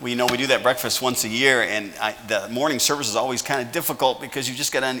We do that breakfast once a year, and the morning service is always kind of difficult because you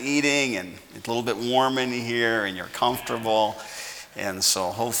just got done eating, and it's a little bit warm in here, and you're comfortable, and so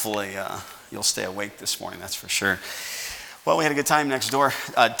hopefully you'll stay awake this morning, that's for sure. Well, we had a good time next door.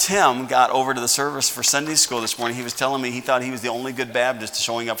 Tim got over to the service for Sunday school this morning. He was telling me he thought he was the only good Baptist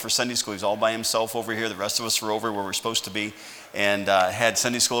showing up for Sunday school. He's all by himself over here. The rest of us were over where we're supposed to be, and had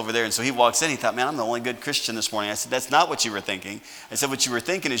Sunday school over there. And so he walks in, he thought, man, I'm the only good Christian this morning. I said, that's not what you were thinking. I said, what you were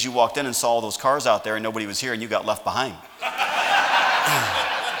thinking is you walked in and saw all those cars out there and nobody was here and you got left behind.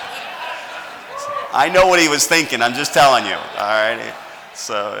 I know what he was thinking, I'm just telling you, all right?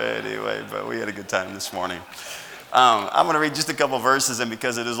 So anyway, but we had a good time this morning. I'm going to read just a couple verses, and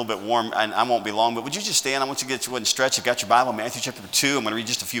because it is a little bit warm, and I won't be long, but would you just stand? I want you to get and stretch. You've got your Bible, Matthew chapter 2. I'm going to read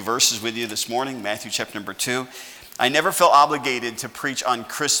just a few verses with you this morning, Matthew chapter number 2. I never felt obligated to preach on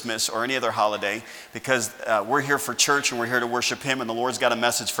Christmas or any other holiday because we're here for church and we're here to worship Him, and the Lord's got a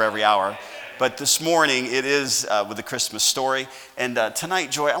message for every hour. But this morning, it is with the Christmas story. And tonight,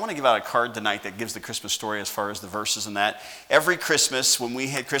 Joy, I want to give out a card tonight that gives the Christmas story as far as the verses and that. Every Christmas, when we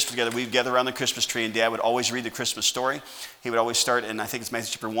had Christmas together, we'd gather around the Christmas tree, and Dad would always read the Christmas story. He would always start, and I think it's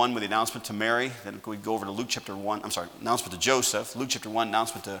Matthew chapter 1 with the announcement to Mary. Then we'd go over to Luke chapter 1, announcement to Joseph. Luke chapter 1,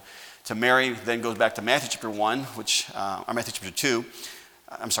 announcement to Mary. Then goes back to Matthew chapter 1, or Matthew chapter 2.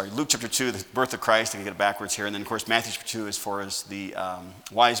 Luke chapter 2, the birth of Christ. I can get it backwards here. And then, of course, Matthew chapter 2 as far as the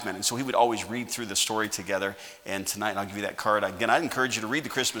wise men. And so he would always read through the story together. And tonight, I'll give you that card. Again, I'd encourage you to read the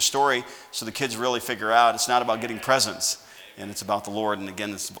Christmas story so the kids really figure out it's not about getting presents. And it's about the Lord. And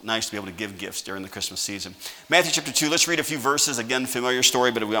again, it's nice to be able to give gifts during the Christmas season. Matthew chapter 2, let's read a few verses. Again, familiar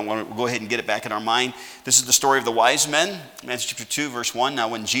story, but we'll go ahead and get it back in our mind. This is the story of the wise men. Matthew chapter 2, verse 1. Now,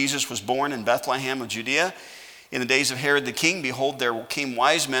 when Jesus was born in Bethlehem of Judea, in the days of Herod the king, behold, there came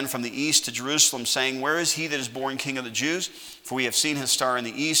wise men from the east to Jerusalem, saying, where is he that is born King of the Jews? For we have seen his star in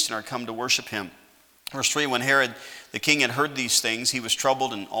the east and are come to worship him. Verse 3, when Herod the king had heard these things, he was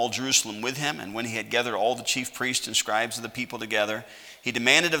troubled, and all Jerusalem with him. And when he had gathered all the chief priests and scribes of the people together, he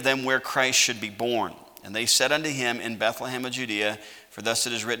demanded of them where Christ should be born. And they said unto him, in Bethlehem of Judea, for thus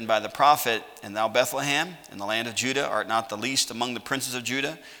it is written by the prophet, and thou Bethlehem, in the land of Judah, art not the least among the princes of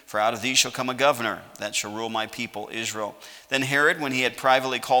Judah, for out of thee shall come a governor, that shall rule my people Israel. Then Herod, when he had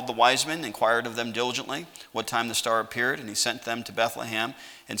privately called the wise men, inquired of them diligently what time the star appeared, and he sent them to Bethlehem,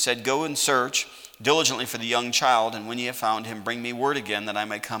 and said, go and search diligently for the young child, and when ye have found him, bring me word again, that I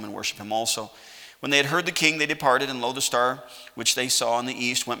may come and worship him also. When they had heard the king, they departed, and lo, the star which they saw in the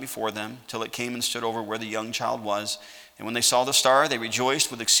east went before them, till it came and stood over where the young child was. And when they saw the star, they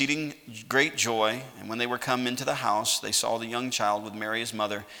rejoiced with exceeding great joy. And when they were come into the house, they saw the young child with Mary his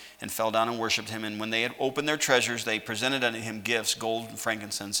mother, and fell down and worshipped him. And when they had opened their treasures, they presented unto him gifts, gold and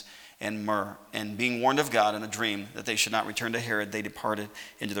frankincense and myrrh. And being warned of God in a dream that they should not return to Herod, they departed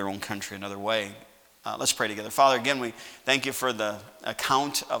into their own country another way. Let's pray together. Father, again, we thank you for the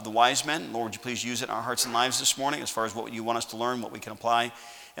account of the wise men. Lord, would you please use it in our hearts and lives this morning as far as what you want us to learn, what we can apply.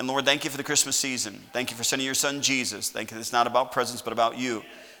 And Lord, thank you for the Christmas season. Thank you for sending your son, Jesus. Thank you that it's not about presents, but about you.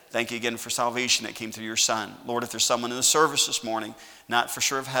 Thank you again for salvation that came through your son. Lord, if there's someone in the service this morning, not for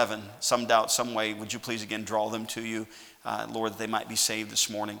sure of heaven, some doubt, some way, would you please again draw them to you, Lord, that they might be saved this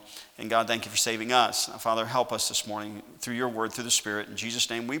morning. And God, thank you for saving us. Now, Father, help us this morning through your word, through the Spirit. In Jesus'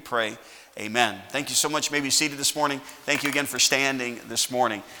 name we pray. Amen. Thank you so much. You may be seated this morning. Thank you again for standing this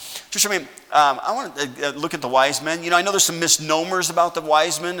morning. Just I want to look at the wise men. I know there's some misnomers about the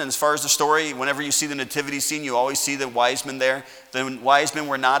wise men, and as far as the story, whenever you see the nativity scene, you always see the wise men there. The wise men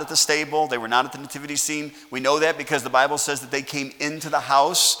were not at the stable. They were not at the nativity scene. We know that because the Bible says that they came into the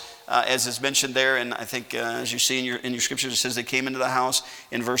house, as is mentioned there, and I think as you see in your scriptures, it says they came into the house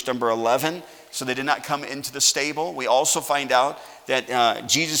in verse number 11. So they did not come into the stable. We also find out that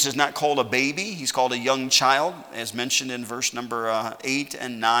Jesus is not called a baby. He's called a young child, as mentioned in verse number 8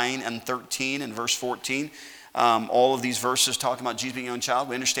 and 9 and 13 and verse 14. All of these verses talking about Jesus being a young child.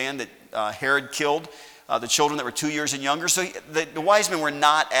 We understand that Herod killed the children that were 2 years and younger. So the wise men were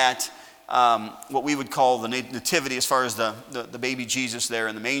not at what we would call the nativity as far as the baby Jesus there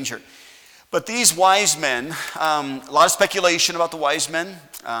in the manger. But these wise men, a lot of speculation about the wise men.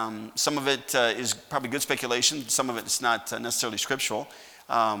 Some of it is probably good speculation. Some of it is not necessarily scriptural.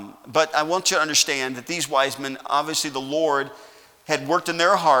 But I want you to understand that these wise men, obviously the Lord had worked in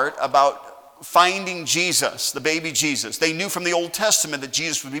their heart about finding Jesus, the baby Jesus. They knew from the Old Testament that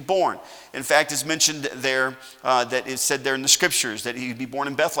Jesus would be born. In fact, it's mentioned there that it said there in the scriptures that he would be born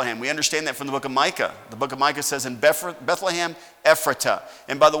in Bethlehem. We understand that from the book of Micah. The book of Micah says in Bethlehem, Ephratah.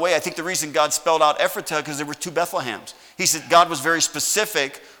 And by the way, I think the reason God spelled out Ephratah because there were 2 Bethlehems. He said God was very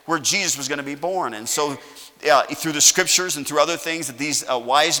specific where Jesus was going to be born. And so through the scriptures and through other things that these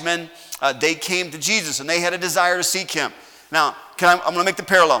wise men, they came to Jesus and they had a desire to seek him. Now, I'm going to make the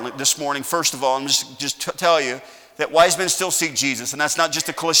parallel this morning. First of all, I'm just tell you that wise men still seek Jesus, and that's not just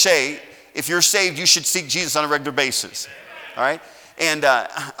a cliche. If you're saved, you should seek Jesus on a regular basis. All right? And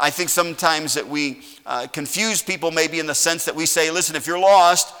I think sometimes that we confuse people maybe in the sense that we say, listen, if you're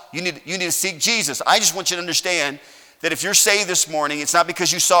lost, you need to seek Jesus. I just want you to understand that if you're saved this morning, it's not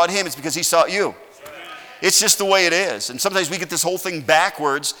because you sought him, it's because he sought you. It's just the way it is. And sometimes we get this whole thing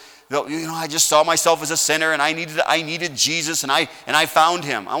backwards. I just saw myself as a sinner and I needed Jesus and I found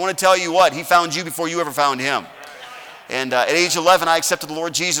him. I want to tell you what, he found you before you ever found him. And at age 11, I accepted the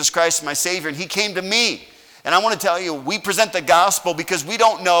Lord Jesus Christ as my Savior, and he came to me. And I want to tell you, we present the gospel because we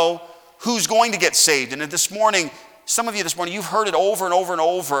don't know who's going to get saved. And this morning, some of you this morning, you've heard it over and over and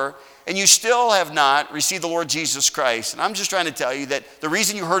over, and you still have not received the Lord Jesus Christ. And I'm just trying to tell you that the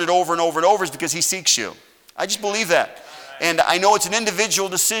reason you heard it over and over and over is because he seeks you. I just believe that. And I know it's an individual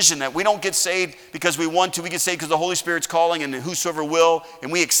decision that we don't get saved because we want to. We get saved because the Holy Spirit's calling, and whosoever will,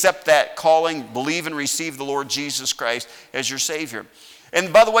 and we accept that calling, believe and receive the Lord Jesus Christ as your Savior.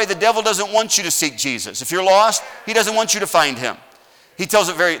 And by the way, the devil doesn't want you to seek Jesus. If you're lost, he doesn't want you to find him. He tells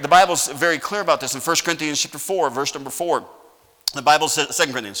it the Bible's very clear about this in 1 Corinthians chapter 4, verse number 4. The Bible says,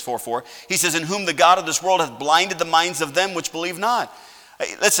 2 Corinthians 4:4, he says, in whom the God of this world hath blinded the minds of them which believe not.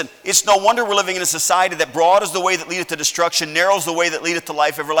 Listen, it's no wonder we're living in a society that broad is the way that leadeth to destruction, narrow is the way that leadeth to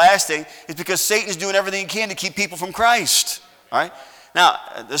life everlasting. It's because Satan's doing everything he can to keep people from Christ. All right? Now,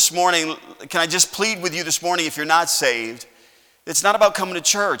 this morning, can I just plead with you this morning, if you're not saved, it's not about coming to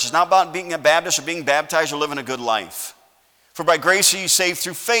church. It's not about being a Baptist or being baptized or living a good life. For by grace are you saved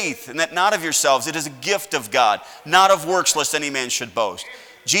through faith, and that not of yourselves. It is a gift of God, not of works, lest any man should boast.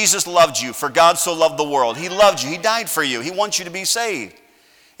 Jesus loved you, for God so loved the world. He loved you. He died for you. He wants you to be saved.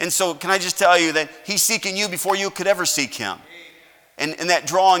 And so can I just tell you that he's seeking you before you could ever seek him. And that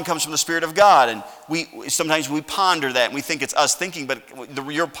drawing comes from the Spirit of God. And sometimes we ponder that and we think it's us thinking, but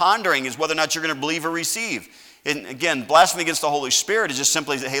your pondering is whether or not you're going to believe or receive. And again, blasphemy against the Holy Spirit is just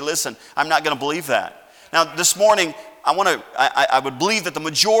simply, hey, listen, I'm not going to believe that. Now this morning, I would believe that the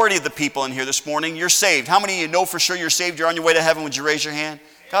majority of the people in here this morning, you're saved. How many of you know for sure you're saved? You're on your way to heaven. Would you raise your hand?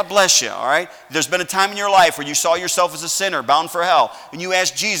 God bless you, all right? There's been a time in your life where you saw yourself as a sinner, bound for hell, and you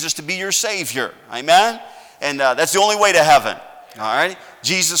asked Jesus to be your Savior, amen? And that's the only way to heaven, all right?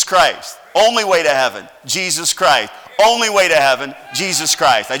 Jesus Christ. Only way to heaven, Jesus Christ. Only way to heaven, Jesus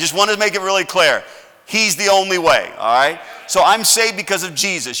Christ. I just want to make it really clear. He's the only way, all right? So I'm saved because of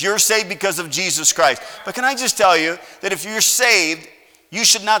Jesus. You're saved because of Jesus Christ. But can I just tell you that if you're saved, you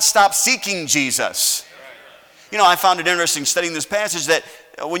should not stop seeking Jesus. You know, I found it interesting studying this passage that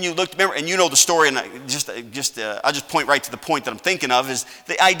when you look, remember, and you know the story, and I'll just point right to the point that I'm thinking of, is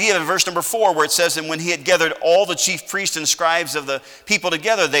the idea of verse number 4 where it says, and when he had gathered all the chief priests and scribes of the people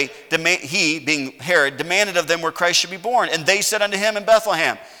together, he, being Herod, demanded of them where Christ should be born. And they said unto him in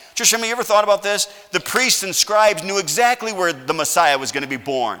Bethlehem. Church, have you ever thought about this? The priests and scribes knew exactly where the Messiah was going to be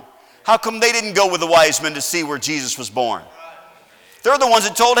born. How come they didn't go with the wise men to see where Jesus was born? They're the ones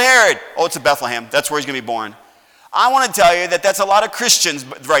that told Herod, oh, it's in Bethlehem. That's where he's going to be born. I want to tell you that that's a lot of Christians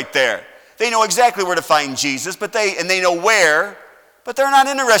right there. They know exactly where to find Jesus, and they know where, but they're not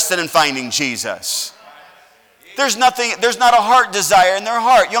interested in finding Jesus. There's not a heart desire in their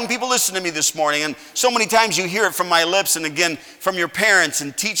heart. Young people, listen to me this morning, and so many times you hear it from my lips and again from your parents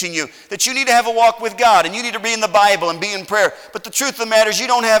and teaching you that you need to have a walk with God and you need to be in the Bible and be in prayer. But the truth of the matter is you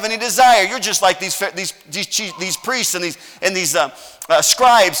don't have any desire. You're just like these priests and these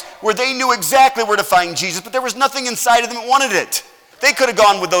scribes where they knew exactly where to find Jesus, but there was nothing inside of them that wanted it. They could have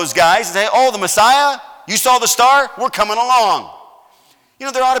gone with those guys and say, oh, the Messiah? You saw the star? We're coming along. You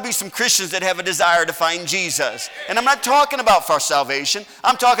know, there ought to be some Christians that have a desire to find Jesus. And I'm not talking about for salvation.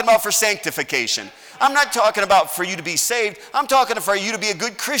 I'm talking about for sanctification. I'm not talking about for you to be saved. I'm talking for you to be a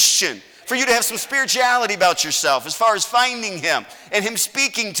good Christian, for you to have some spirituality about yourself as far as finding him and him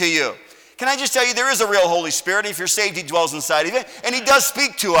speaking to you. Can I just tell you, there is a real Holy Spirit, and if you're saved, he dwells inside of you, and he does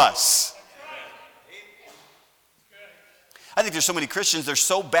speak to us. I think there's so many Christians, they're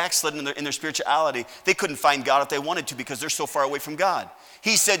so backslidden in their spirituality, they couldn't find God if they wanted to because they're so far away from God.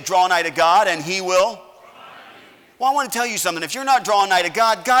 He said, draw nigh to God and he will. Well, I want to tell you something. If you're not drawing nigh to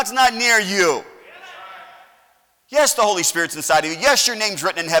God, God's not near you. Yes, the Holy Spirit's inside of you. Yes, your name's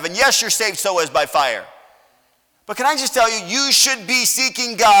written in heaven. Yes, you're saved so as by fire. But can I just tell you, you should be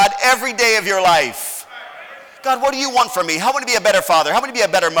seeking God every day of your life. God, what do you want from me? Help me to be a better father. Help me to be a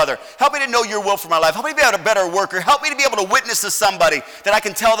better mother. Help me to know your will for my life. Help me to be a better worker. Help me to be able to witness to somebody that I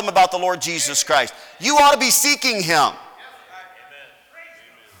can tell them about the Lord Jesus Christ. You ought to be seeking him.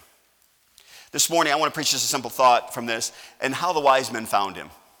 This morning, I want to preach just a simple thought from this and how the wise men found him.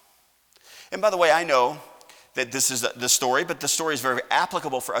 And by the way, I know that this is the story, but the story is very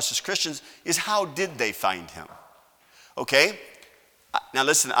applicable for us as Christians, is how did they find him? Okay? Now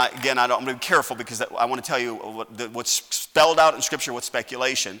listen, I'm going to be careful because I want to tell you what's spelled out in Scripture, what's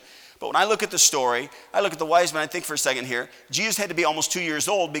speculation. But when I look at the story, I look at the wise men, I think for a second here, Jesus had to be almost 2 years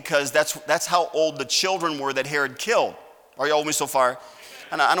old because that's how old the children were that Herod killed. Are you all with me so far?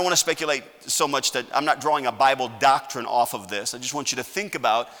 And I don't want to speculate so much that I'm not drawing a Bible doctrine off of this. I just want you to think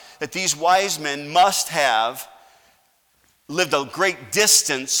about that these wise men must have lived a great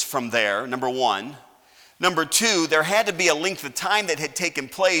distance from there, number one. Number two, there had to be a length of time that had taken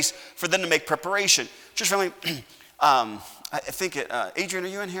place for them to make preparation. Church family, I think Adrian, are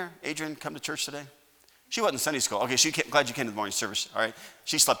you in here? Adrian, come to church today? She wasn't in Sunday school. Okay, glad you came to the morning service, all right?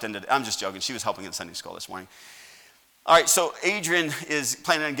 She slept in today. I'm just joking. She was helping in Sunday school this morning. All right, so Adrian is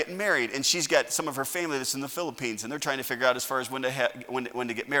planning on getting married, and she's got some of her family that's in the Philippines, and they're trying to figure out as far as when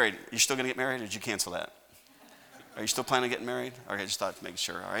to get married. Are you still going to get married, or did you cancel that? Are you still planning on getting married? Okay, I just thought to make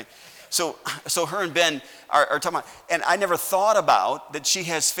sure, all right? So her and Ben are talking about, and I never thought about that she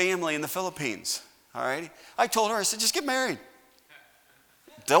has family in the Philippines, all right? I told her, I said, just get married.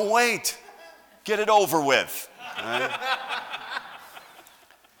 Don't wait. Get it over with, all right?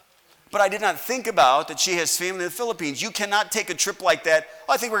 But I did not think about that she has family in the Philippines. You cannot take a trip like that.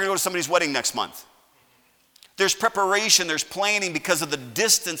 Oh, I think we're going to go to somebody's wedding next month. There's preparation, there's planning because of the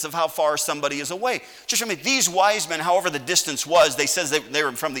distance of how far somebody is away. Just remember, these wise men, however the distance was, they said they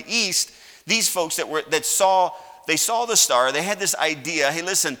were from the east. These folks that saw the star, they had this idea. Hey,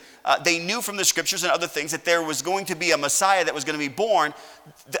 listen, they knew from the scriptures and other things that there was going to be a Messiah that was going to be born.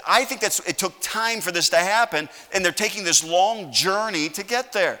 I think it took time for this to happen, and they're taking this long journey to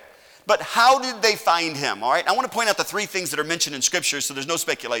get there. But how did they find him? All right, I want to point out the three things that are mentioned in Scripture, so there's no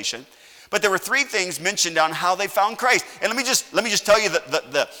speculation. But there were three things mentioned on how they found Christ. And let me just tell you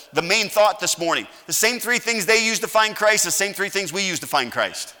the main thought this morning. The same three things they used to find Christ, the same three things we use to find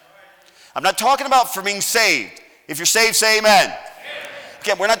Christ. I'm not talking about for being saved. If you're saved, say amen. Amen.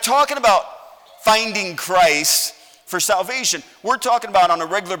 Okay, we're not talking about finding Christ for salvation. We're talking about on a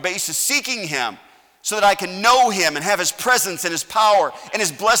regular basis seeking him, so that I can know him and have his presence and his power and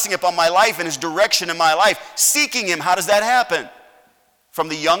his blessing upon my life and his direction in my life. Seeking him, how does that happen? From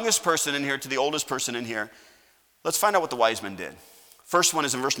the youngest person in here to the oldest person in here. Let's find out what the wise men did. First one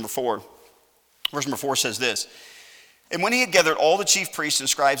is in verse number 4. Verse number 4 says this. And when he had gathered all the chief priests and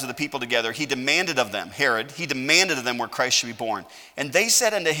scribes of the people together, he demanded of them, Herod, he demanded of them where Christ should be born. And they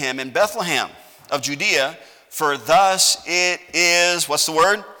said unto him, in Bethlehem of Judea, for thus it is, what's the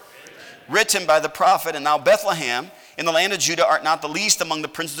word? Written by the prophet, and thou Bethlehem in the land of Judah art not the least among the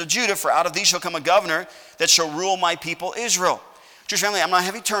princes of Judah, for out of thee shall come a governor that shall rule my people Israel. Church family, I'm not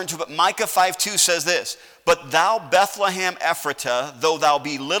having turn to, but Micah 5:2 says this, but thou Bethlehem Ephratah, though thou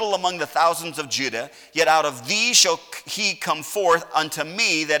be little among the thousands of Judah, yet out of thee shall he come forth unto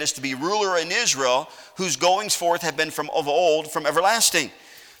me, that is to be ruler in Israel, whose goings forth have been from of old, from everlasting.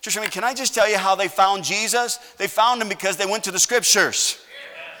 Church family, can I just tell you how they found Jesus? They found him because they went to the scriptures.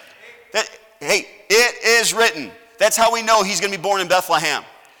 Hey, it is written. That's how we know he's going to be born in Bethlehem.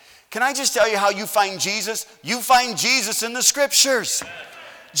 Can I just tell you how you find Jesus? You find Jesus in the scriptures.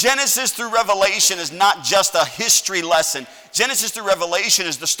 Genesis through Revelation is not just a history lesson. Genesis through Revelation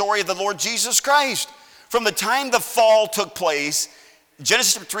is the story of the Lord Jesus Christ. From the time the fall took place,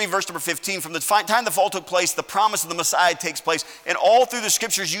 Genesis 3, verse number 15, from the time the fall took place, the promise of the Messiah takes place. And all through the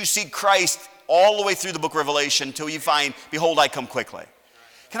scriptures, you see Christ all the way through the book of Revelation until you find, behold, I come quickly.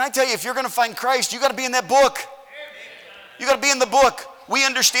 Can I tell you, if you're going to find Christ, you got to be in that book. You got to be in the book. We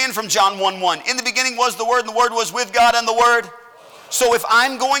understand from John 1:1. In the beginning was the Word, and the Word was with God, and the Word. So if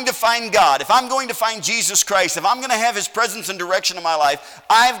I'm going to find God, if I'm going to find Jesus Christ, if I'm going to have his presence and direction in my life,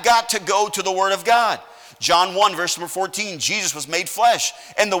 I've got to go to the Word of God. John 1, verse number 14, Jesus was made flesh,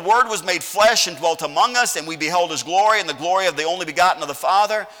 and the Word was made flesh and dwelt among us, and we beheld his glory, and the glory of the only begotten of the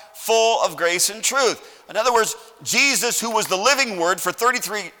Father, full of grace and truth. In other words, Jesus, who was the living Word for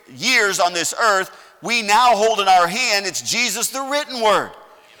 33 years on this earth, we now hold in our hand, it's Jesus, the written Word.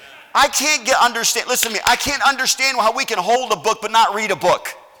 I can't understand, listen to me, I can't understand how we can hold a book but not read a book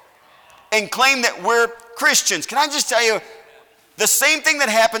and claim that we're Christians. Can I just tell you, The same thing that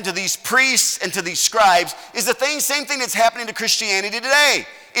happened to these priests and to these scribes is the same thing that's happening to Christianity today.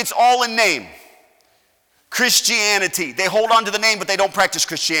 It's all in name. Christianity. They hold on to the name, but they don't practice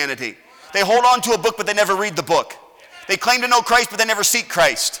Christianity. They hold on to a book, but they never read the book. They claim to know Christ, but they never seek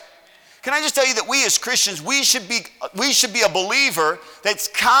Christ. Can I just tell you that we as Christians, we should be a believer that's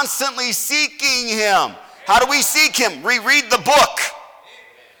constantly seeking Him. How do we seek Him? We read the book.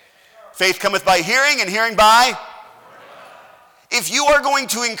 Faith cometh by hearing, and hearing by. If you are going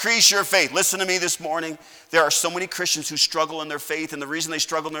to increase your faith, listen to me this morning. There are so many Christians who struggle in their faith, and the reason they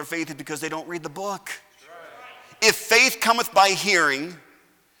struggle in their faith is because they don't read the book. If faith cometh by hearing,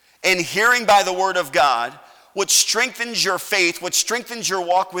 and hearing by the word of God, what strengthens your faith, what strengthens your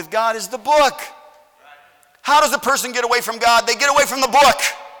walk with God is the book. How does a person get away from God? They get away from the book.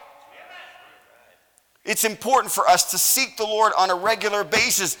 It's important for us to seek the Lord on a regular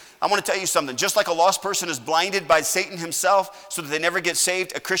basis. I want to tell you something. Just like a lost person is blinded by Satan himself so that they never get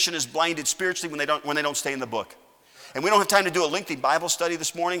saved, a Christian is blinded spiritually when they don't stay in the book. And we don't have time to do a lengthy Bible study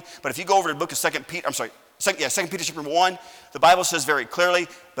this morning, but if you go over to the book of 2 Peter chapter 1, the Bible says very clearly,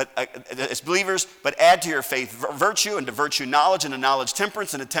 but as believers, but add to your faith virtue, and to virtue knowledge, and to knowledge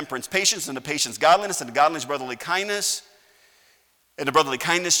temperance, and to temperance patience, and to patience godliness, and to godliness brotherly kindness, and to brotherly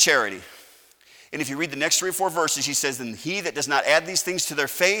kindness charity. And if you read the next 3 or 4 verses, he says, and he that does not add these things to their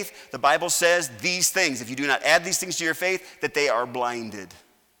faith, the Bible says these things, if you do not add these things to your faith, that they are blinded.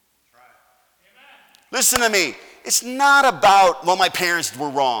 Listen to me. It's not about, well, my parents were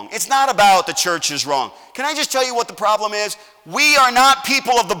wrong. It's not about the church is wrong. Can I just tell you what the problem is? We are not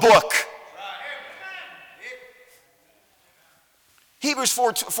people of the book. Hebrews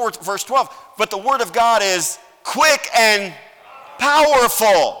 4 verse 12. But the word of God is quick and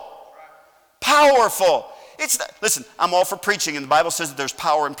powerful. Powerful. Listen, I'm all for preaching, and the Bible says that there's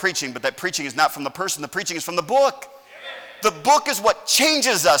power in preaching, but that preaching is not from the person. The preaching is from the book. The book is what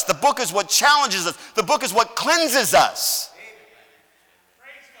changes us. The book is what challenges us. The book is what cleanses us.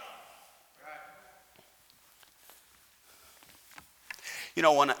 You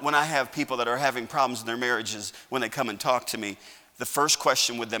know, when I have people that are having problems in their marriages, when they come and talk to me, the first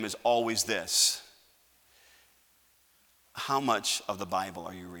question with them is always this: how much of the Bible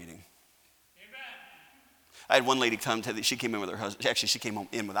are you reading? I had one lady come to me, she came in with her husband. Actually, she came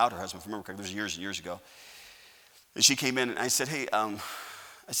in without her husband, if I remember correctly. This was years and years ago. And she came in and I said, hey, I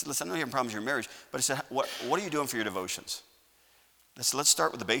said, listen, I know you're having problems in your marriage, but I said, what are you doing for your devotions? I said, let's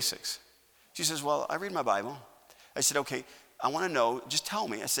start with the basics. She says, well, I read my Bible. I said, okay, I want to know, just tell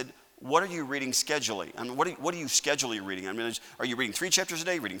me. I said, what are you reading schedulally? I mean, what are you schedulally reading? I mean, are you reading 3 chapters a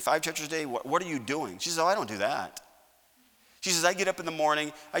day, reading 5 chapters a day? What are you doing? She says, oh, I don't do that. She says, I get up in the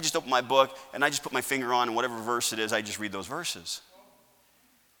morning, I just open my book, and I just put my finger on, and whatever verse it is, I just read those verses.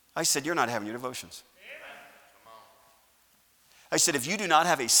 I said, you're not having your devotions. I said, if you do not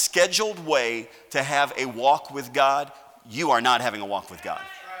have a scheduled way to have a walk with God, you are not having a walk with God.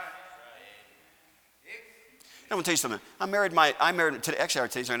 I'm going to tell you something. I married today, actually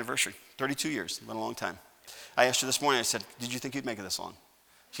today's our anniversary, 32 years, it's been a long time. I asked her this morning, I said, did you think you'd make it this long?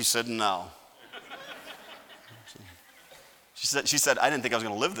 She said, no. She said, I didn't think I was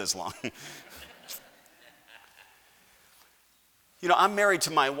going to live this long. You know, I'm married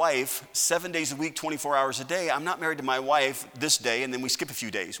to my wife 7 days a week, 24 hours a day. I'm not married to my wife this day and then we skip a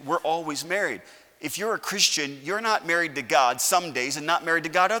few days. We're always married. If you're a Christian, you're not married to God some days and not married to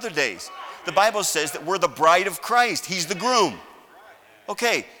God other days. The Bible says that we're the bride of Christ. He's the groom.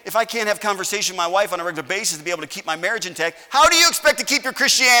 Okay, if I can't have conversation with my wife on a regular basis to be able to keep my marriage intact, how do you expect to keep your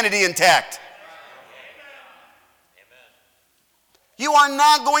Christianity intact? You are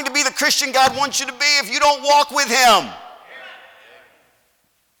not going to be the Christian God wants you to be if you don't walk with Him.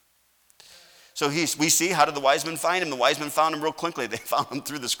 So we see, how did the wise men find Him? The wise men found Him real quickly. They found Him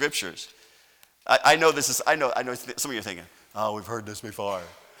through the Scriptures. I know some of you are thinking, oh, we've heard this before.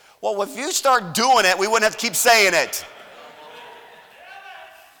 Well, if you start doing it, we wouldn't have to keep saying it.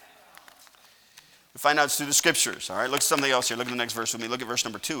 We find out it's through the Scriptures. All right, look at something else here. Look at the next verse with me. Look at verse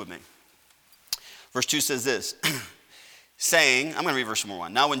number 2 with me. Verse 2 says this. Saying, I'm going to read verse number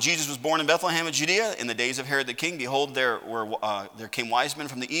 1. Now when Jesus was born in Bethlehem of Judea, in the days of Herod the king, behold, there came wise men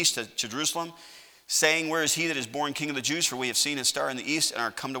from the east to Jerusalem, saying, where is he that is born king of the Jews? For we have seen his star in the east and are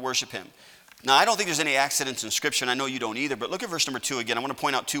come to worship him. Now I don't think there's any accidents in Scripture, and I know you don't either, but look at verse number 2 again. I want to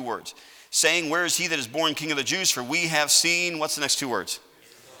point out 2 words. Saying, where is he that is born king of the Jews? For we have seen, what's the next 2 words?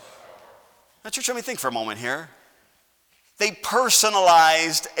 Now church, let me think for a moment here. They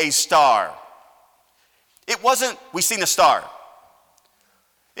personalized a star. It wasn't, we seen a star.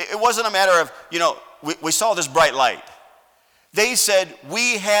 It wasn't a matter of, we saw this bright light. They said,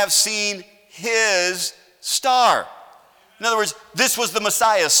 we have seen his star. In other words, this was the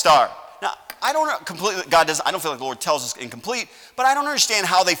Messiah star. Now, I don't feel like the Lord tells us incomplete, but I don't understand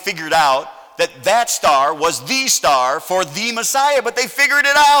how they figured out that star was the star for the Messiah, but they figured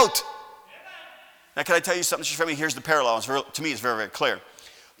it out. Now, can I tell you something? Just for me, here's the parallel. To me, it's very, very clear.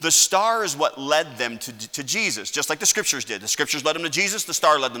 The star is what led them to Jesus, just like the scriptures did. The scriptures led them to Jesus, the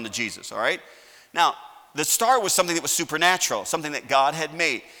star led them to Jesus, all right? Now, the star was something that was supernatural, something that God had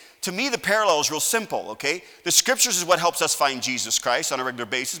made. To me, the parallel is real simple, okay? The scriptures is what helps us find Jesus Christ on a regular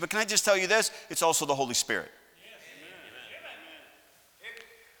basis, but can I just tell you this? It's also the Holy Spirit.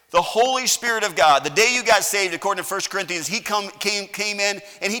 The Holy Spirit of God, the day you got saved, according to 1 Corinthians, he came in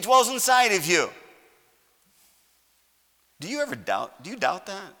and he dwells inside of you. Do you doubt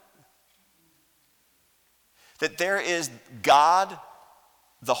that? That there is God,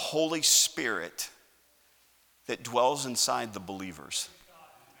 the Holy Spirit, that dwells inside the believers.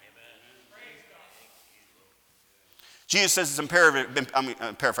 Jesus says it's imperative,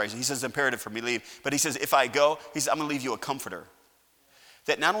 I'm paraphrasing, he says it's imperative for me to leave, but he says if I go, he says I'm going to leave you a comforter.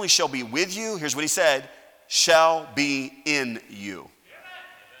 That not only shall be with you, here's what he said, shall be in you.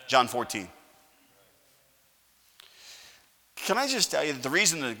 John 14. Can I just tell you that the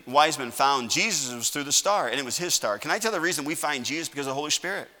reason the wise men found Jesus was through the star, and it was his star. Can I tell you the reason we find Jesus? Because of the Holy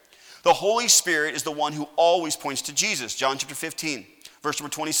Spirit. The Holy Spirit is the one who always points to Jesus. John chapter 15, verse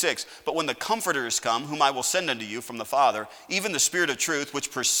number 26. But when the Comforter is come, whom I will send unto you from the Father, even the Spirit of truth,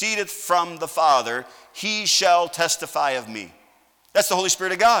 which proceedeth from the Father, he shall testify of me. That's the Holy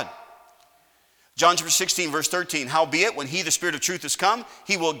Spirit of God. John chapter 16, verse 13. Howbeit, when he, the Spirit of truth, is come,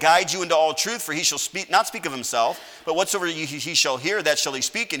 he will guide you into all truth, for he shall not speak of himself, but whatsoever he shall hear, that shall he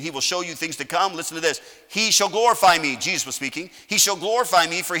speak, and he will show you things to come. Listen to this. He shall glorify me, Jesus was speaking. He shall glorify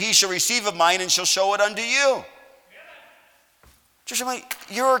me, for he shall receive of mine and shall show it unto you. Church,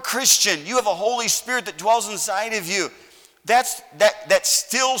 you're a Christian. You have a Holy Spirit that dwells inside of you. That's that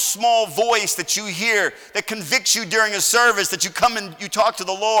still small voice that you hear that convicts you during a service, that you come and you talk to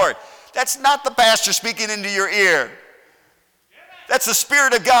the Lord. That's not the pastor speaking into your ear. That's the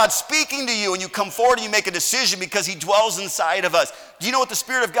Spirit of God speaking to you, and you come forward and you make a decision because he dwells inside of us. Do you know what the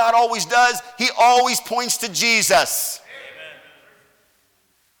Spirit of God always does? He always points to Jesus.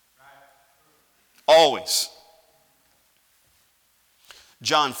 Always.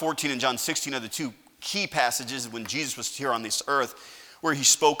 John 14 and John 16 are the two key passages when Jesus was here on this earth where he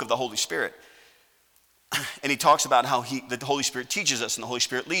spoke of the Holy Spirit. And he talks about how the Holy Spirit teaches us and the Holy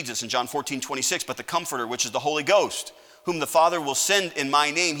Spirit leads us. In John 14, 26, but the Comforter, which is the Holy Ghost, whom the Father will send in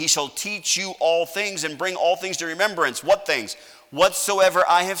my name, he shall teach you all things and bring all things to remembrance. What things? Whatsoever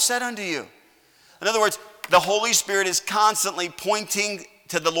I have said unto you. In other words, the Holy Spirit is constantly pointing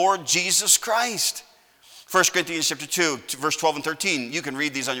to the Lord Jesus Christ. 1 Corinthians chapter 2, verse 12 and 13. You can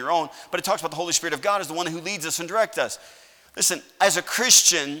read these on your own, but it talks about the Holy Spirit of God as the one who leads us and directs us. Listen, as a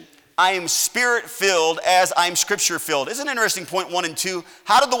Christian, I am Spirit-filled as I'm Scripture-filled. Isn't it interesting, point 1 and 2?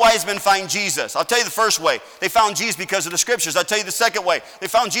 How did the wise men find Jesus? I'll tell you the first way. They found Jesus because of the Scriptures. I'll tell you the second way. They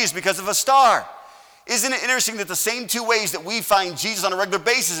found Jesus because of a star. Isn't it interesting that the same two ways that we find Jesus on a regular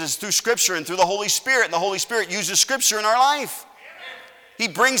basis is through Scripture and through the Holy Spirit, and the Holy Spirit uses Scripture in our life. He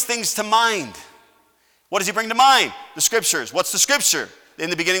brings things to mind. What does he bring to mind? The Scriptures. What's the Scripture? In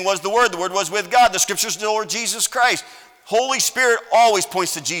the beginning was the Word was with God. The Scriptures is the Lord Jesus Christ. Holy Spirit always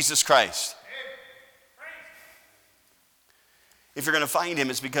points to Jesus Christ. If you're going to find him,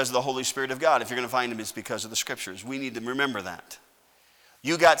 it's because of the Holy Spirit of God. If you're going to find him, it's because of the Scriptures. We need to remember that.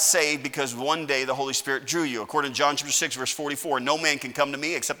 You got saved because one day the Holy Spirit drew you. According to John chapter 6, verse 44, no man can come to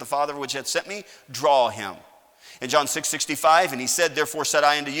me except the Father which hath sent me draw him. In John 6:65, and he said, therefore said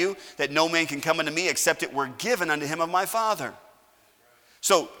I unto you, that no man can come unto me except it were given unto him of my Father.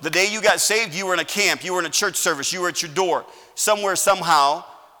 So the day you got saved, you were in a camp, you were in a church service, you were at your door. Somewhere, somehow,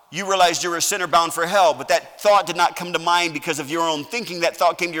 you realized you were a sinner bound for hell, but that thought did not come to mind because of your own thinking. That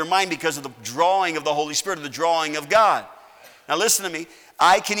thought came to your mind because of the drawing of the Holy Spirit, or the drawing of God. Now listen to me.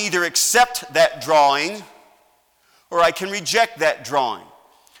 I can either accept that drawing or I can reject that drawing.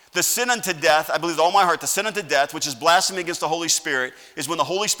 The sin unto death, I believe with all my heart, the sin unto death, which is blasphemy against the Holy Spirit, is when the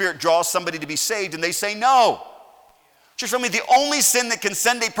Holy Spirit draws somebody to be saved and they say no. Church family, the only sin that can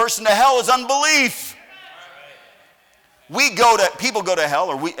send a person to hell is unbelief. People go to hell,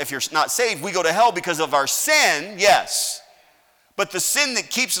 or if you're not saved, we go to hell because of our sin, yes. But the sin that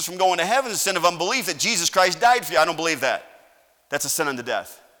keeps us from going to heaven is the sin of unbelief, that Jesus Christ died for you. I don't believe that. That's a sin unto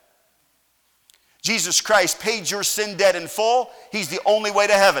death. Jesus Christ paid your sin debt in full. He's the only way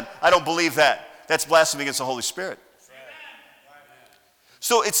to heaven. I don't believe that. That's blasphemy against the Holy Spirit.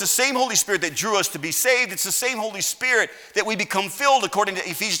 So it's the same Holy Spirit that drew us to be saved. It's the same Holy Spirit that we become filled, according to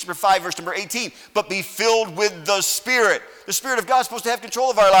Ephesians chapter 5, verse number 18. But be filled with the Spirit. The Spirit of God is supposed to have control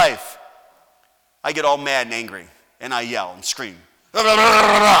of our life. I get all mad and angry, and I yell and scream. I'm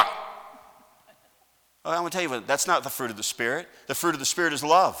going to tell you what, that's not the fruit of the Spirit. The fruit of the Spirit is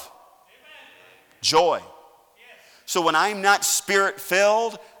love, joy. So when I'm not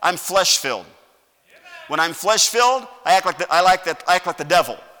Spirit-filled, I'm flesh-filled. When I'm flesh-filled, I act like the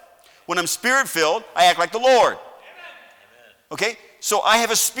devil. When I'm Spirit-filled, I act like the Lord. Okay? So I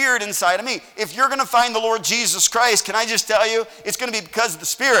have a Spirit inside of me. If you're going to find the Lord Jesus Christ, can I just tell you, it's going to be because of the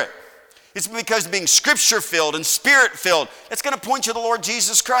Spirit. It's because of being Scripture-filled and Spirit-filled. That's going to point you to the Lord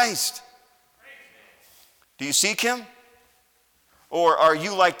Jesus Christ. Do you seek Him? Or are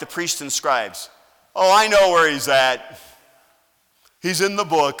you like the priests and scribes? Oh, I know where He's at. He's in the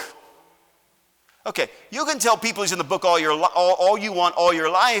book. Okay, you can tell people He's in the book all you want all your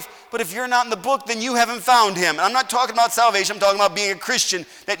life, but if you're not in the book, then you haven't found Him. And I'm not talking about salvation. I'm talking about being a Christian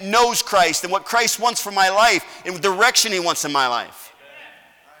that knows Christ and what Christ wants for my life and the direction He wants in my life.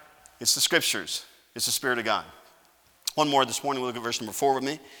 It's the Scriptures. It's the Spirit of God. One more this morning. We'll look at verse number 4 with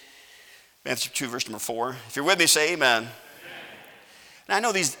me. Matthew 2, verse number 4. If you're with me, say amen. Now, I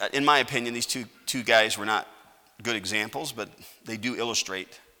know these, in my opinion, these two guys were not good examples, but they do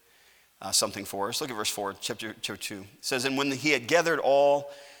illustrate something for us. Look at verse 4, chapter 2. It says, and when he had gathered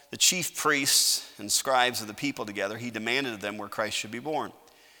all the chief priests and scribes of the people together, he demanded of them where Christ should be born.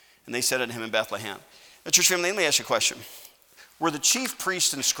 And they said unto him in Bethlehem. Now, church family, let me ask you a question. Were the chief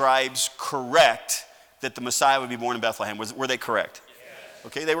priests and scribes correct that the Messiah would be born in Bethlehem? Were they correct? Yes.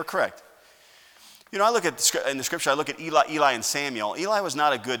 Okay, they were correct. You know, I look at in the scripture, I look at Eli and Samuel. Eli was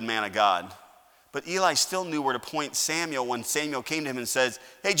not a good man of God, but Eli still knew where to point Samuel when Samuel came to him and says,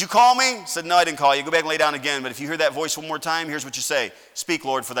 hey, did you call me? He said, no, I didn't call you. Go back and lay down again. But if you hear that voice one more time, here's what you say. Speak,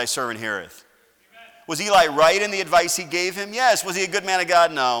 Lord, for thy servant heareth. Amen. Was Eli right in the advice he gave him? Yes. Was he a good man of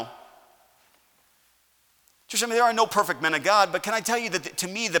God? No. Just, I mean, there are no perfect men of God, but can I tell you that to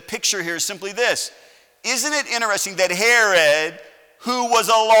me the picture here is simply this. Isn't it interesting that Herod, who was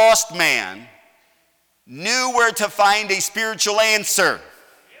a lost man, knew where to find a spiritual answer?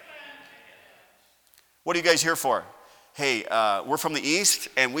 What are you guys here for? Hey, we're from the east,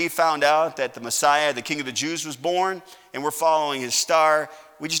 and we found out that the Messiah, the King of the Jews, was born, and we're following his star.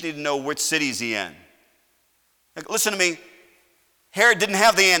 We just need to know which city is he in. Like, listen to me. Herod didn't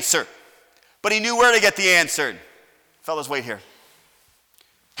have the answer, but he knew where to get the answer. Fellas, wait here.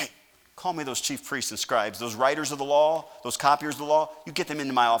 Hey, call me those chief priests and scribes, those writers of the law, those copiers of the law. You get them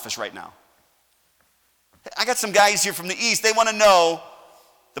into my office right now. I got some guys here from the east. They want to know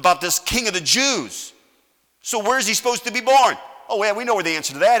about this King of the Jews. So where's he supposed to be born? Oh, yeah, we know where the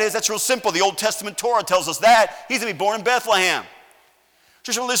answer to that is. That's real simple. The Old Testament Torah tells us that. He's going to be born in Bethlehem.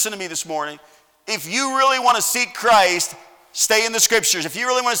 Just listen to me this morning. If you really want to seek Christ, stay in the Scriptures. If you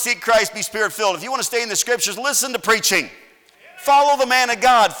really want to seek Christ, be Spirit-filled. If you want to stay in the Scriptures, listen to preaching. Follow the man of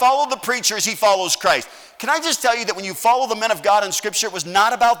God. Follow the preacher as he follows Christ. Can I just tell you that when you follow the men of God in Scripture, it was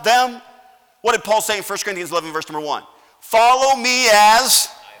not about them? What did Paul say in 1 Corinthians 11, verse number 1? Follow me as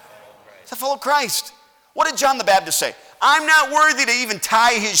I follow Christ. What did John the Baptist say? I'm not worthy to even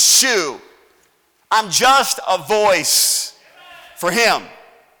tie his shoe. I'm just a voice for him.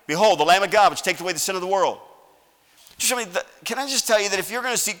 Behold, the Lamb of God, which takes away the sin of the world. Can I just tell you that if you're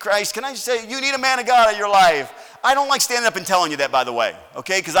going to seek Christ, can I just say you need a man of God in your life? I don't like standing up and telling you that, by the way,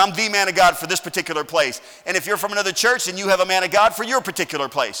 okay? Because I'm the man of God for this particular place. And if you're from another church, then you have a man of God for your particular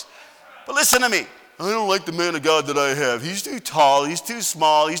place. But listen to me. I don't like the man of God that I have. He's too tall, he's too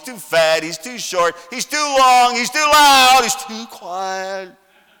small, he's too fat, he's too short, he's too long, he's too loud, he's too quiet.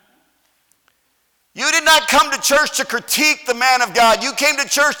 You did not come to church to critique the man of God. You came to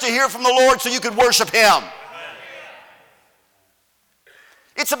church to hear from the Lord so you could worship him.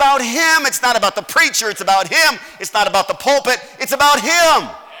 It's about him. It's not about the preacher. It's about him. It's not about the pulpit. It's about him.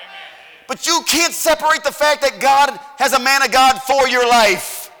 But you can't separate the fact that God has a man of God for your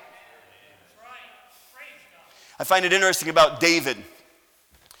life. I find it interesting about David,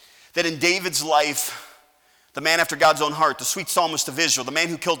 that in David's life, the man after God's own heart, the sweet psalmist of Israel, the man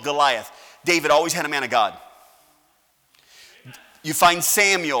who killed Goliath, David always had a man of God. You find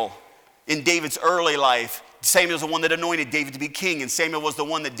Samuel in David's early life. Samuel's the one that anointed David to be king, and Samuel was the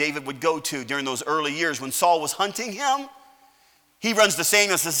one that David would go to during those early years when Saul was hunting him. He runs to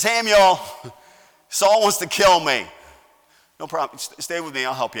Samuel and says, Samuel, Saul wants to kill me. No problem. Stay with me.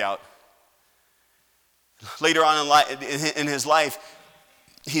 I'll help you out. Later on in his life,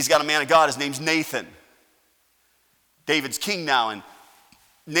 he's got a man of God. His name's Nathan. David's king now. And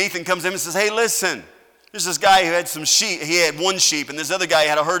Nathan comes in and says, hey, listen, There's this guy who had some sheep. He had one sheep, and this other guy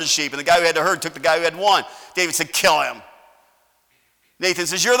had a herd of sheep, and the guy who had the herd took the guy who had one. David said, kill him. Nathan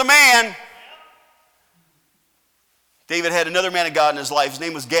says, you're the man. David had another man of God in his life. His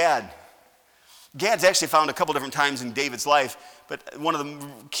name was Gad. Gad's actually found a couple different times in David's life, but one of the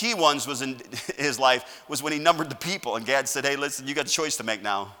key ones was in his life was when he numbered the people. And Gad said, hey, listen, you got a choice to make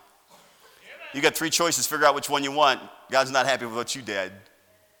now. You got 3 choices. Figure out which one you want. God's not happy with what you did.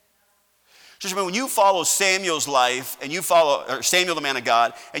 Just remember, when you follow Samuel's life, and you follow Samuel the man of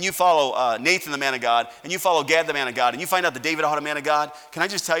God, and you follow Nathan the man of God, and you follow Gad the man of God, and you find out that David had a man of God, can I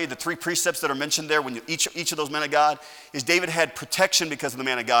just tell you the 3 precepts that are mentioned there when each of those men of God is David had protection because of the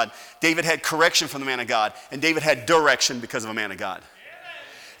man of God, David had correction from the man of God, and David had direction because of a man of God.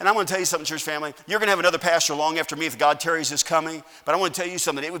 And I want to tell you something, church family. You're going to have another pastor long after me if God tarries his coming. But I want to tell you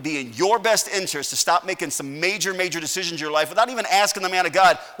something. It would be in your best interest to stop making some major decisions in your life without even asking the man of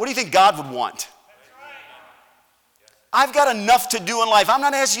God, what do you think God would want? I've got enough to do in life. I'm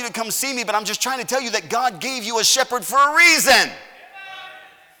not asking you to come see me, but I'm just trying to tell you that God gave you a shepherd for a reason.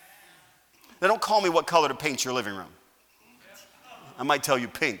 Now, don't call me what color to paint your living room. I might tell you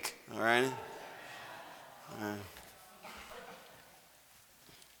pink, all right?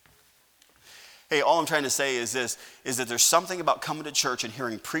 Hey, all I'm trying to say is this, is that there's something about coming to church and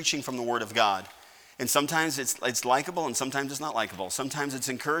hearing preaching from the Word of God. And sometimes it's likable and sometimes it's not likable. Sometimes it's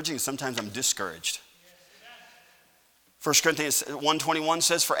encouraging and sometimes I'm discouraged. 1 Corinthians 1:21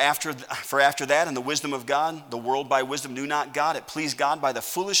 says, for after that, in the wisdom of God, the world by wisdom knew not God. It pleased God by the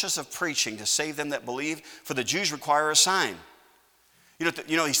foolishness of preaching to save them that believe, for the Jews require a sign.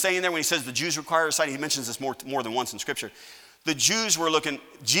 You know, he's saying there when he says the Jews require a sign, he mentions this more than once in Scripture. The Jews were looking,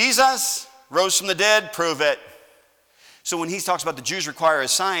 Jesus rose from the dead, prove it. So when he talks about the Jews require a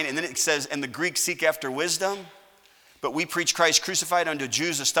sign, and then it says, and the Greeks seek after wisdom, but we preach Christ crucified, unto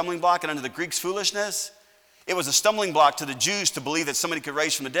Jews a stumbling block, and unto the Greeks foolishness. It was a stumbling block to the Jews to believe that somebody could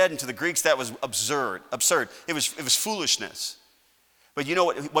raise from the dead, and to the Greeks that was absurd. It was foolishness. But you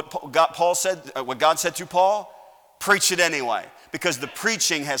know what God said through Paul? Preach it anyway, because the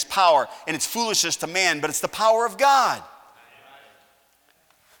preaching has power, and it's foolishness to man, but it's the power of God.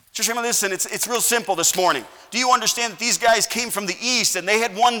 Just remember, listen, it's real simple this morning. Do you understand that these guys came from the east and they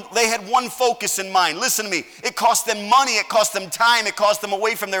had one focus in mind? Listen to me. It cost them money, it cost them time, it cost them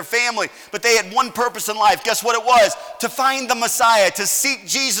away from their family, but they had one purpose in life. Guess what it was? To find the Messiah, to seek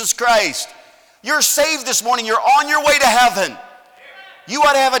Jesus Christ. You're saved this morning. You're on your way to heaven. You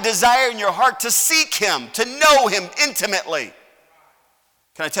ought to have a desire in your heart to seek Him, to know Him intimately.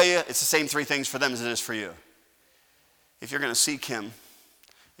 Can I tell you, it's the same 3 things for them as it is for you. If you're going to seek Him,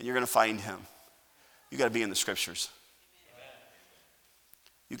 and you're going to find Him, you got to be in the Scriptures.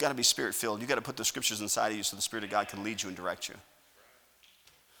 You got to be Spirit-filled. You got to put the Scriptures inside of you so the Spirit of God can lead you and direct you.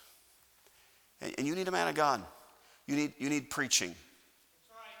 And you need a man of God. You need preaching.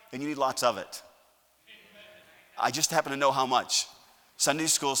 And you need lots of it. I just happen to know how much. Sunday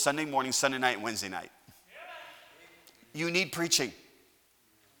school, Sunday morning, Sunday night, and Wednesday night. You need preaching.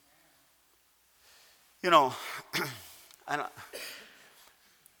 You know,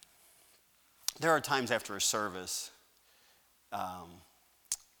 there are times after a service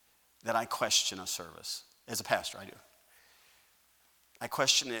that I question a service. As a pastor, I do. I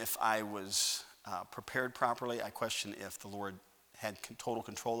question if I was prepared properly. I question if the Lord had total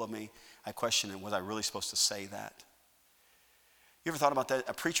control of me. I question, was I really supposed to say that? You ever thought about that?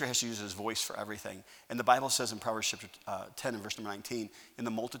 A preacher has to use his voice for everything. And the Bible says in Proverbs chapter 10 and verse number 19, in the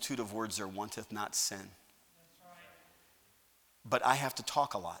multitude of words there wanteth not sin. But I have to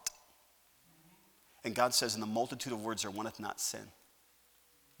talk a lot. And God says, in the multitude of words there wanteth not sin.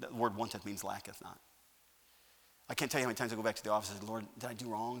 The word wanteth means lacketh not. I can't tell you how many times I go back to the office and say, Lord, did I do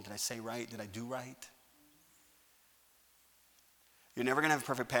wrong? Did I say right? Did I do right? You're never going to have a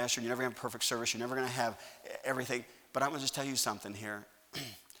perfect pastor. You're never going to have a perfect service. You're never going to have everything. But I'm going to just tell you something here.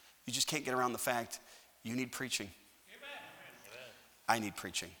 You just can't get around the fact you need preaching. Amen. I need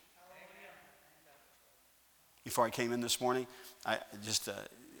preaching. Before I came in this morning, I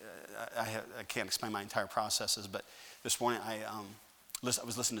can't explain my entire processes, but this morning I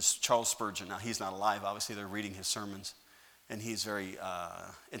was listening to Charles Spurgeon. Now, he's not alive. Obviously, they're reading his sermons, and he's very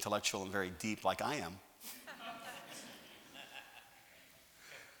intellectual and very deep like I am.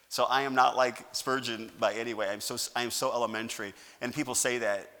 So I am not like Spurgeon by any way. I am so elementary. And people say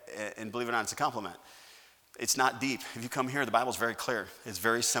that, and believe it or not, it's a compliment. It's not deep. If you come here, the Bible's very clear. It's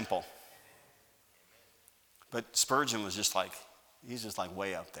very simple. But Spurgeon was he's just like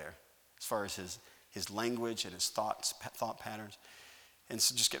way up there as far as his language and his thought patterns. And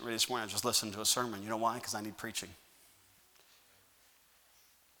so just getting ready this morning, I just listened to a sermon. You know why? Because I need preaching.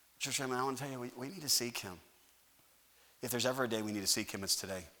 Church family, I want to tell you, we need to seek him. If there's ever a day we need to seek him, it's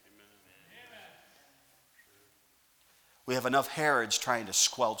today. We have enough Herods trying to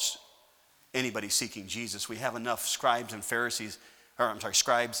squelch anybody seeking Jesus. We have enough scribes and Pharisees,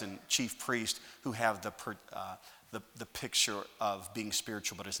 scribes and chief priests who have the picture of being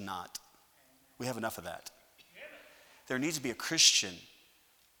spiritual, but is not. We have enough of that. There needs to be a Christian.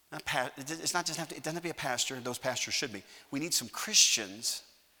 It doesn't have to be a pastor. Those pastors should be. We need some Christians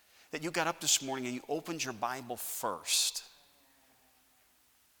that you got up this morning and you opened your Bible first.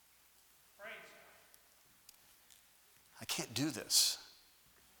 I can't do this.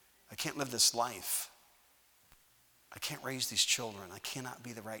 I can't live this life. I can't raise these children. I cannot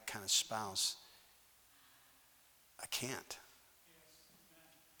be the right kind of spouse. I can't.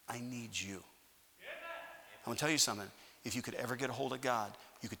 I need you. I'm going to tell you something. If you could ever get a hold of God,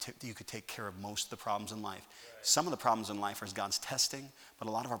 you could take care of most of the problems in life. Some of the problems in life are God's testing, but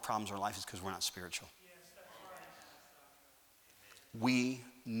a lot of our problems in our life is because we're not spiritual. We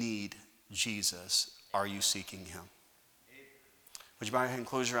need Jesus. Are you seeking him? Would you bow your head and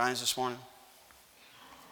close your eyes this morning?